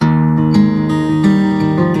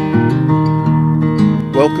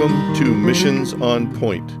to Missions on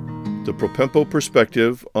Point, the Propempo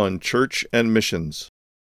perspective on church and missions.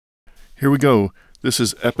 Here we go. This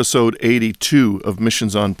is episode 82 of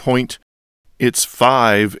Missions on Point. It's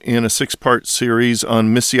 5 in a 6-part series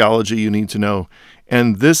on missiology you need to know.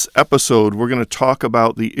 And this episode, we're going to talk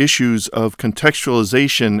about the issues of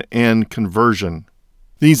contextualization and conversion.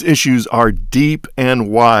 These issues are deep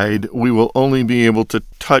and wide. We will only be able to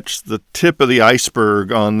touch the tip of the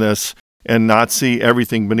iceberg on this and not see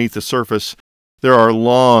everything beneath the surface. There are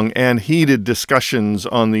long and heated discussions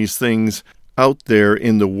on these things out there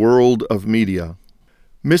in the world of media.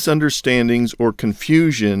 Misunderstandings or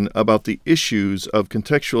confusion about the issues of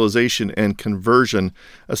contextualization and conversion,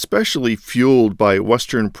 especially fueled by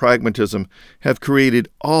Western pragmatism, have created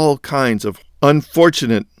all kinds of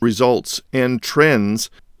unfortunate results and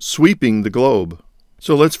trends sweeping the globe.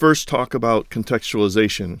 So let's first talk about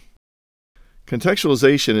contextualization.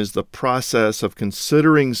 Contextualization is the process of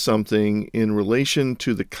considering something in relation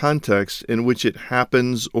to the context in which it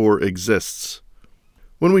happens or exists.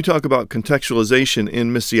 When we talk about contextualization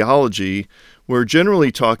in missiology, we're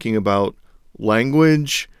generally talking about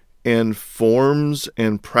language and forms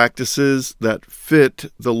and practices that fit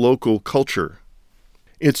the local culture.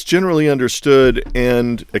 It's generally understood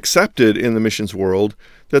and accepted in the missions world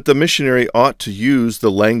that the missionary ought to use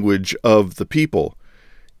the language of the people.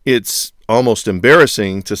 It's almost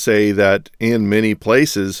embarrassing to say that in many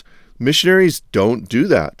places, missionaries don't do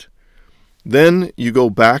that. Then you go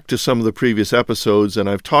back to some of the previous episodes, and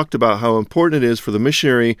I've talked about how important it is for the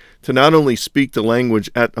missionary to not only speak the language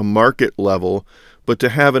at a market level, but to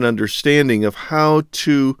have an understanding of how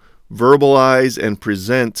to verbalize and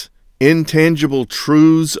present intangible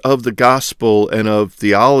truths of the gospel and of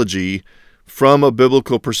theology from a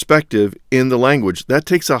biblical perspective in the language. That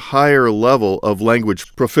takes a higher level of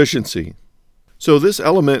language proficiency. So this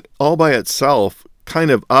element all by itself kind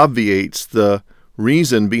of obviates the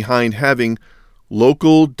reason behind having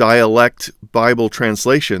local dialect Bible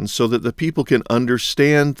translations so that the people can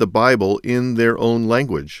understand the Bible in their own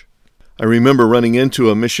language. I remember running into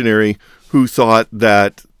a missionary who thought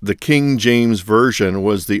that the King James Version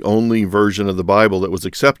was the only version of the Bible that was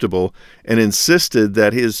acceptable and insisted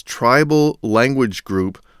that his tribal language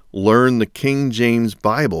group learn the King James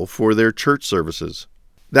Bible for their church services.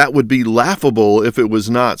 That would be laughable if it was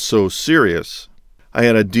not so serious. I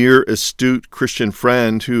had a dear, astute Christian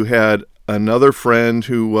friend who had another friend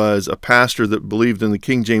who was a pastor that believed in the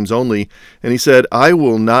King James only, and he said, "I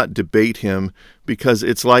will not debate him because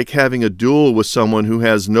it's like having a duel with someone who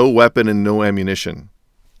has no weapon and no ammunition."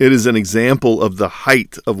 It is an example of the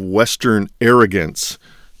height of Western arrogance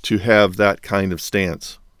to have that kind of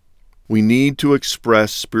stance. We need to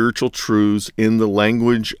express spiritual truths in the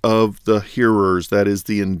language of the hearers, that is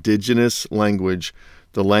the indigenous language,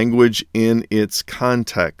 the language in its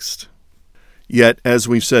context. Yet, as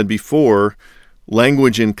we've said before,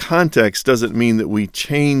 language in context doesn't mean that we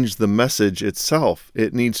change the message itself.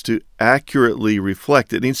 It needs to accurately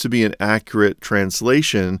reflect. It needs to be an accurate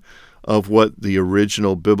translation of what the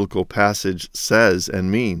original biblical passage says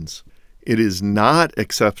and means. It is not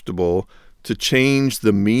acceptable to change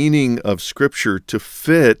the meaning of Scripture to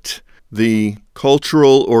fit the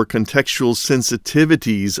cultural or contextual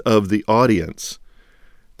sensitivities of the audience.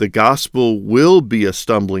 The gospel will be a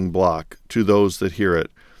stumbling block to those that hear it.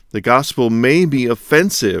 The gospel may be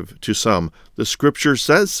offensive to some. The Scripture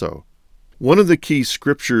says so. One of the key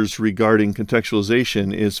scriptures regarding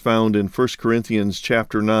contextualization is found in 1 Corinthians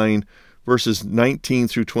chapter 9, verses 19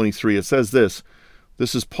 through 23. It says this.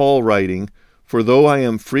 This is Paul writing, "For though I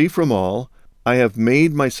am free from all, I have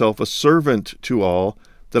made myself a servant to all,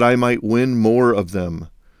 that I might win more of them.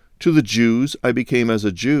 To the Jews I became as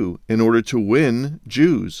a Jew, in order to win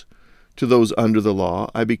Jews. To those under the law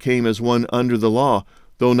I became as one under the law,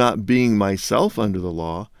 though not being myself under the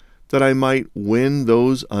law, that I might win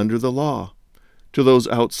those under the law. To those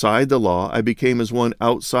outside the law I became as one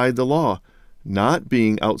outside the law, not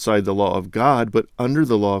being outside the law of God, but under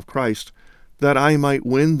the law of Christ, that I might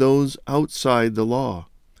win those outside the law.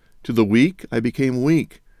 To the weak I became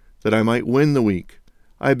weak, that I might win the weak.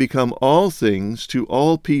 I become all things to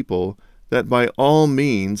all people, that by all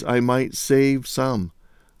means I might save some.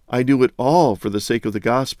 I do it all for the sake of the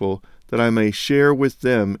gospel, that I may share with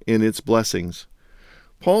them in its blessings."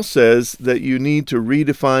 Paul says that you need to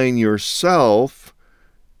redefine yourself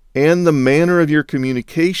and the manner of your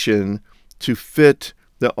communication to fit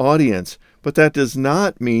the audience. But that does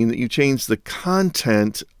not mean that you change the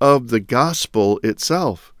content of the gospel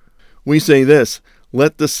itself. We say this,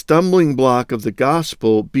 let the stumbling block of the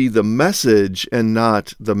gospel be the message and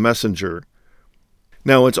not the messenger.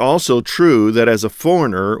 Now, it's also true that as a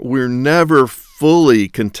foreigner, we're never fully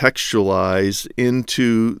contextualized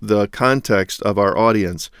into the context of our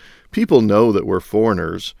audience. People know that we're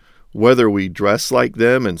foreigners, whether we dress like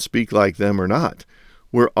them and speak like them or not.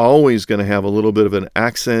 We're always going to have a little bit of an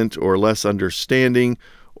accent or less understanding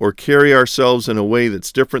or carry ourselves in a way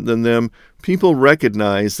that's different than them. People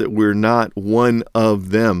recognize that we're not one of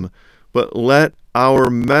them, but let our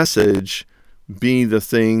message be the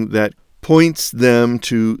thing that points them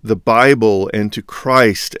to the Bible and to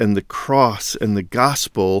Christ and the cross and the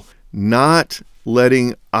gospel, not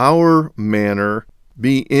letting our manner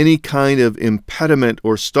be any kind of impediment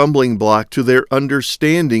or stumbling block to their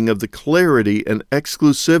understanding of the clarity and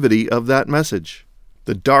exclusivity of that message.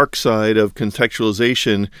 The dark side of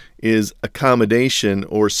contextualization is accommodation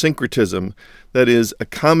or syncretism, that is,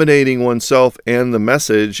 accommodating oneself and the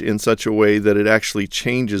message in such a way that it actually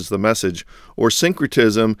changes the message, or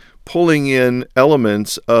syncretism, pulling in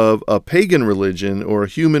elements of a pagan religion or a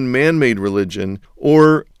human man-made religion,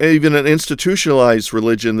 or even an institutionalized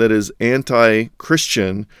religion that is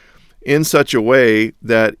anti-Christian in such a way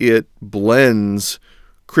that it blends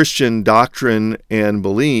Christian doctrine and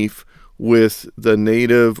belief with the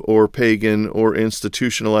native or pagan or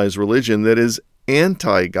institutionalized religion that is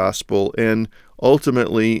anti-gospel and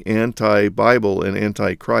ultimately anti-Bible and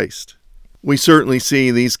anti-Christ. We certainly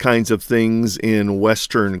see these kinds of things in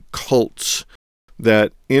Western cults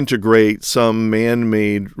that integrate some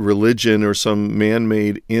man-made religion or some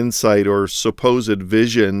man-made insight or supposed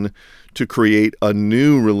vision to create a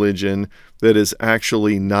new religion that is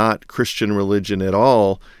actually not Christian religion at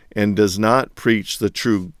all and does not preach the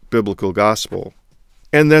true biblical gospel.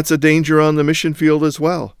 And that's a danger on the mission field as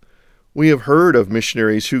well. We have heard of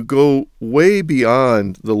missionaries who go way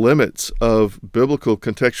beyond the limits of biblical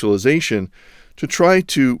contextualization to try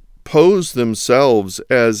to pose themselves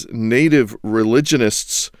as native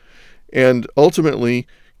religionists and ultimately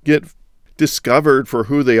get discovered for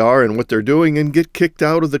who they are and what they're doing and get kicked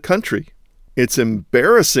out of the country. It's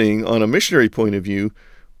embarrassing on a missionary point of view,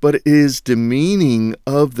 but it is demeaning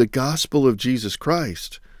of the gospel of Jesus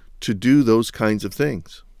Christ to do those kinds of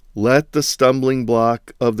things. Let the stumbling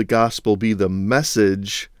block of the gospel be the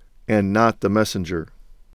message and not the messenger.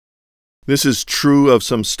 This is true of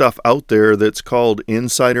some stuff out there that's called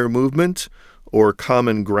insider movement or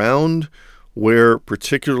common ground, where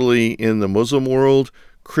particularly in the Muslim world,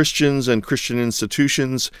 Christians and Christian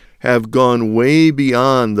institutions have gone way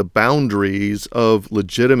beyond the boundaries of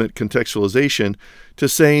legitimate contextualization to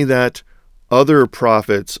say that other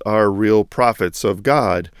prophets are real prophets of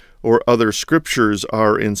God, or other scriptures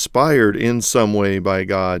are inspired in some way by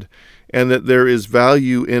God, and that there is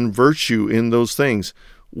value and virtue in those things,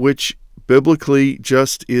 which biblically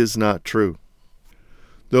just is not true.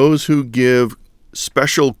 Those who give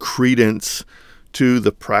special credence to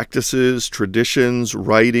the practices, traditions,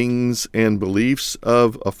 writings, and beliefs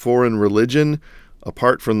of a foreign religion,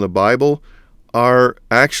 apart from the Bible, are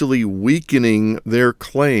actually weakening their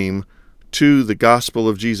claim to the gospel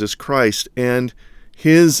of Jesus Christ and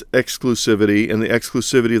His exclusivity and the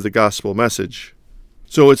exclusivity of the gospel message.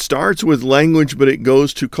 So it starts with language, but it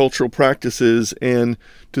goes to cultural practices, and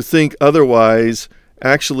to think otherwise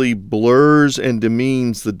actually blurs and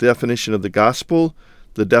demeans the definition of the gospel,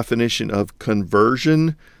 the definition of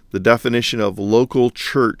conversion, the definition of local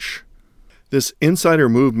church. This insider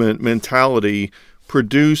movement mentality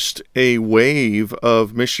produced a wave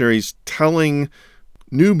of missionaries telling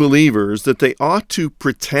new believers that they ought to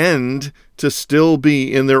pretend to still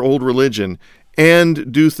be in their old religion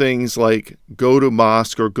and do things like go to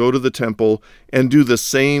mosque or go to the temple and do the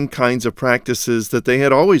same kinds of practices that they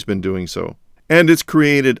had always been doing so. And it's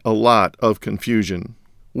created a lot of confusion.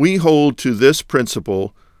 We hold to this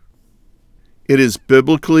principle. It is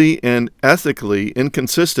biblically and ethically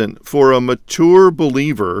inconsistent for a mature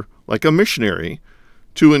believer, like a missionary,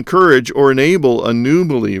 to encourage or enable a new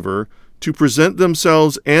believer to present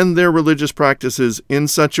themselves and their religious practices in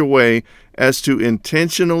such a way as to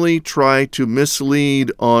intentionally try to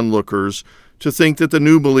mislead onlookers to think that the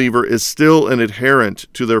new believer is still an adherent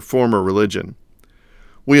to their former religion.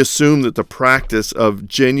 We assume that the practice of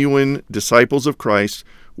genuine disciples of Christ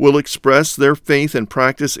will express their faith and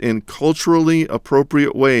practice in culturally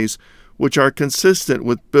appropriate ways which are consistent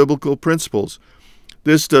with biblical principles.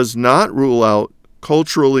 This does not rule out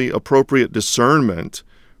culturally appropriate discernment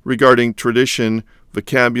regarding tradition,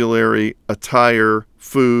 vocabulary, attire,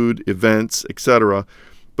 food, events, etc.,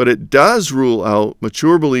 but it does rule out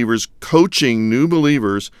mature believers coaching new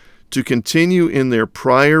believers to continue in their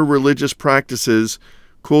prior religious practices,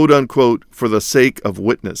 quote unquote, for the sake of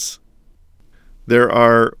witness. There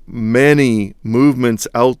are many movements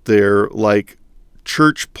out there like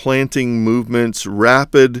church planting movements,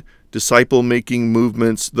 rapid disciple-making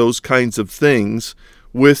movements, those kinds of things,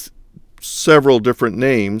 with several different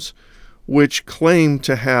names, which claim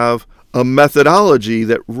to have a methodology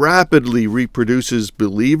that rapidly reproduces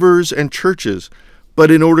believers and churches.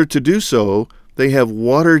 But in order to do so, they have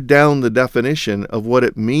watered down the definition of what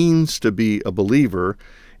it means to be a believer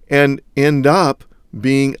and end up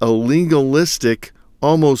being a legalistic,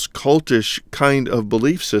 almost cultish kind of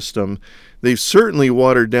belief system. They've certainly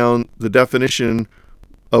watered down the definition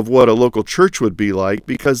of what a local church would be like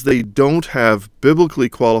because they don't have biblically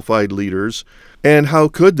qualified leaders. And how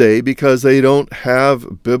could they? Because they don't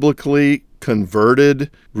have biblically converted,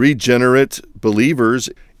 regenerate believers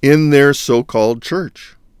in their so-called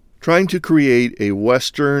church. Trying to create a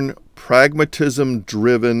Western,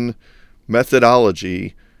 pragmatism-driven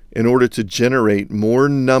methodology in order to generate more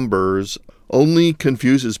numbers only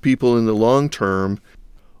confuses people in the long term,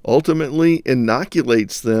 ultimately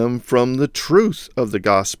inoculates them from the truth of the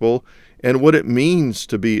gospel and what it means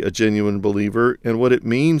to be a genuine believer and what it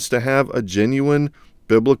means to have a genuine,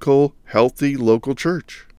 biblical, healthy local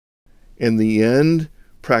church. In the end,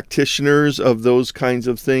 practitioners of those kinds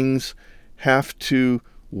of things have to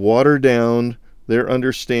water down their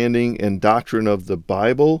understanding and doctrine of the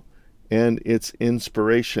Bible and its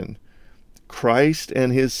inspiration, Christ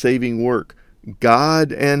and his saving work,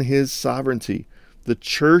 God and his sovereignty, the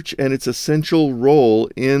church and its essential role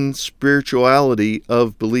in spirituality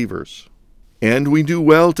of believers. And we do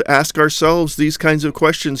well to ask ourselves these kinds of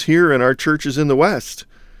questions here in our churches in the West.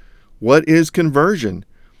 What is conversion?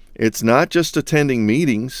 It's not just attending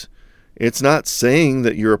meetings. It's not saying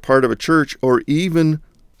that you're a part of a church or even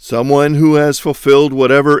someone who has fulfilled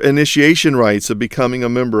whatever initiation rites of becoming a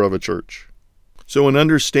member of a church. So an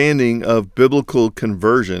understanding of biblical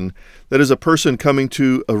conversion, that is a person coming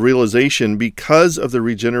to a realization because of the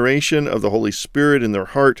regeneration of the Holy Spirit in their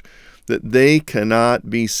heart that they cannot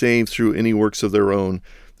be saved through any works of their own,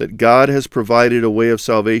 that God has provided a way of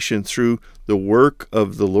salvation through the work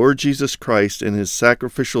of the Lord Jesus Christ in his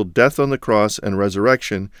sacrificial death on the cross and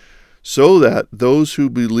resurrection, so that those who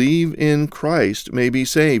believe in Christ may be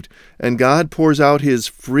saved. And God pours out his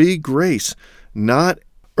free grace, not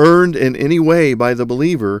earned in any way by the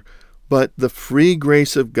believer, but the free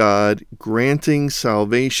grace of God granting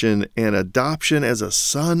salvation and adoption as a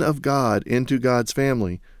son of God into God's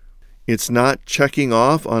family. It's not checking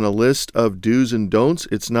off on a list of do's and don'ts.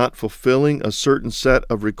 It's not fulfilling a certain set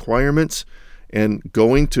of requirements and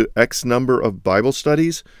going to X number of Bible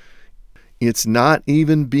studies. It's not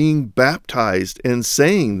even being baptized and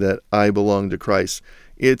saying that I belong to Christ.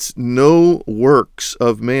 It's no works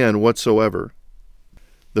of man whatsoever.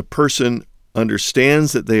 The person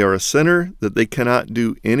understands that they are a sinner, that they cannot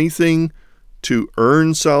do anything to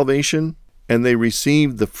earn salvation, and they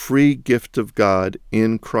receive the free gift of God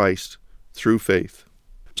in Christ through faith.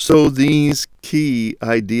 So these key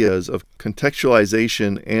ideas of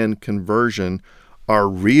contextualization and conversion are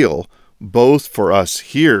real, both for us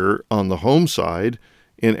here on the home side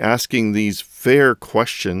in asking these fair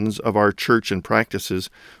questions of our church and practices,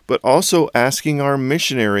 but also asking our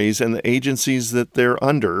missionaries and the agencies that they're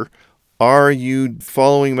under, are you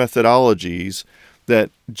following methodologies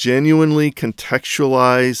that genuinely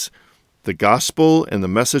contextualize the gospel and the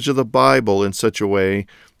message of the Bible in such a way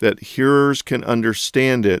that hearers can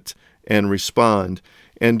understand it and respond?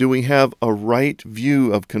 And do we have a right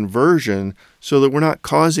view of conversion so that we're not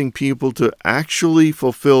causing people to actually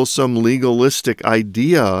fulfill some legalistic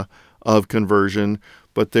idea of conversion,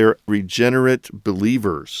 but they're regenerate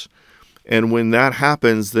believers? And when that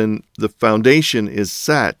happens, then the foundation is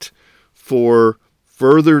set for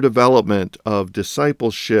further development of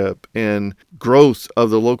discipleship and growth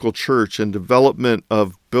of the local church and development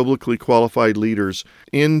of biblically qualified leaders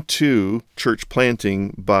into church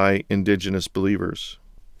planting by indigenous believers.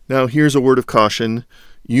 Now, here's a word of caution.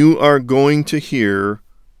 You are going to hear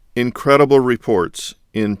incredible reports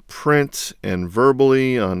in print and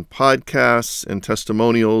verbally on podcasts and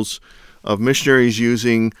testimonials of missionaries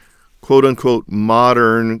using quote-unquote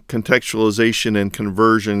modern contextualization and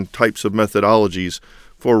conversion types of methodologies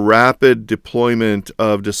for rapid deployment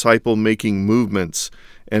of disciple-making movements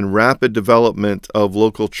and rapid development of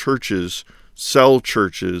local churches, cell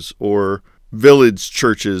churches, or village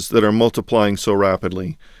churches that are multiplying so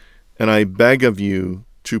rapidly. And I beg of you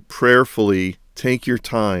to prayerfully take your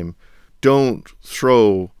time. Don't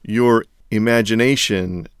throw your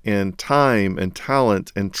imagination and time and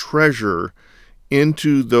talent and treasure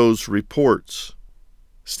into those reports.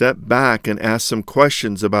 Step back and ask some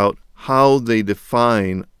questions about how they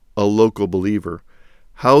define a local believer,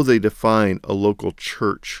 how they define a local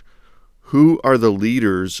church, Who are the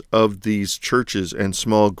leaders of these churches and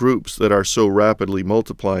small groups that are so rapidly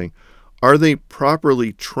multiplying? Are they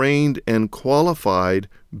properly trained and qualified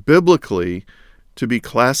biblically to be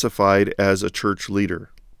classified as a church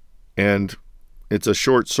leader? And it's a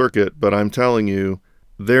short circuit, but I'm telling you,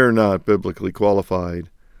 they're not biblically qualified.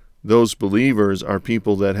 Those believers are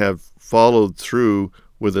people that have followed through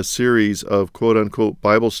with a series of quote-unquote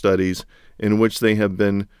Bible studies in which they have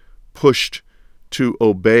been pushed to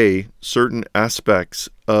obey certain aspects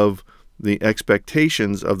of the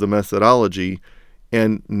expectations of the methodology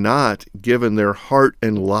and not given their heart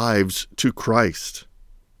and lives to Christ.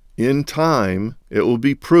 In time, it will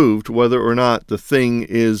be proved whether or not the thing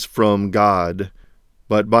is from God.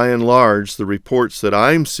 But by and large, the reports that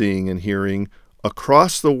I'm seeing and hearing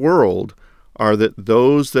across the world are that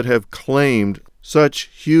those that have claimed such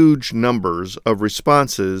huge numbers of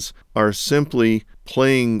responses are simply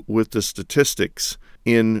playing with the statistics.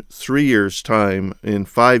 In 3 years' time, in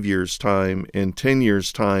 5 years' time, in 10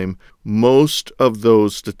 years' time, most of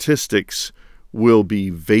those statistics will be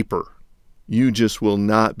vapor. You just will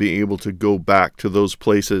not be able to go back to those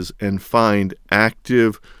places and find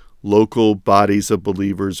active local bodies of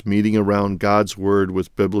believers meeting around God's Word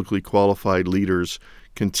with biblically qualified leaders,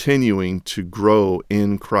 continuing to grow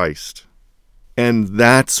in Christ. And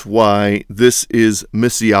that's why this is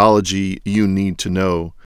missiology you need to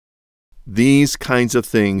know. These kinds of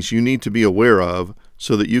things you need to be aware of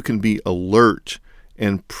so that you can be alert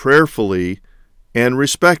and prayerfully and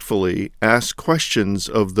respectfully ask questions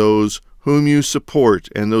of those whom you support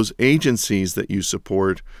and those agencies that you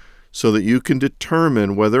support so that you can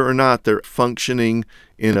determine whether or not they're functioning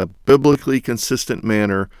in a biblically consistent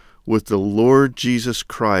manner with the Lord Jesus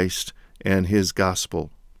Christ and His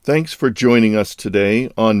gospel. Thanks for joining us today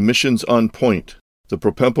on Missions on Point, the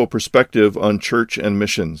Propempo perspective on church and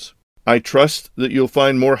missions. I trust that you'll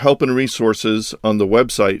find more help and resources on the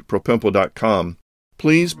website, propempo.com.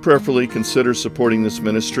 Please prayerfully consider supporting this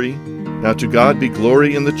ministry. Now to God be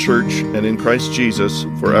glory in the church and in Christ Jesus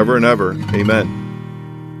forever and ever. Amen.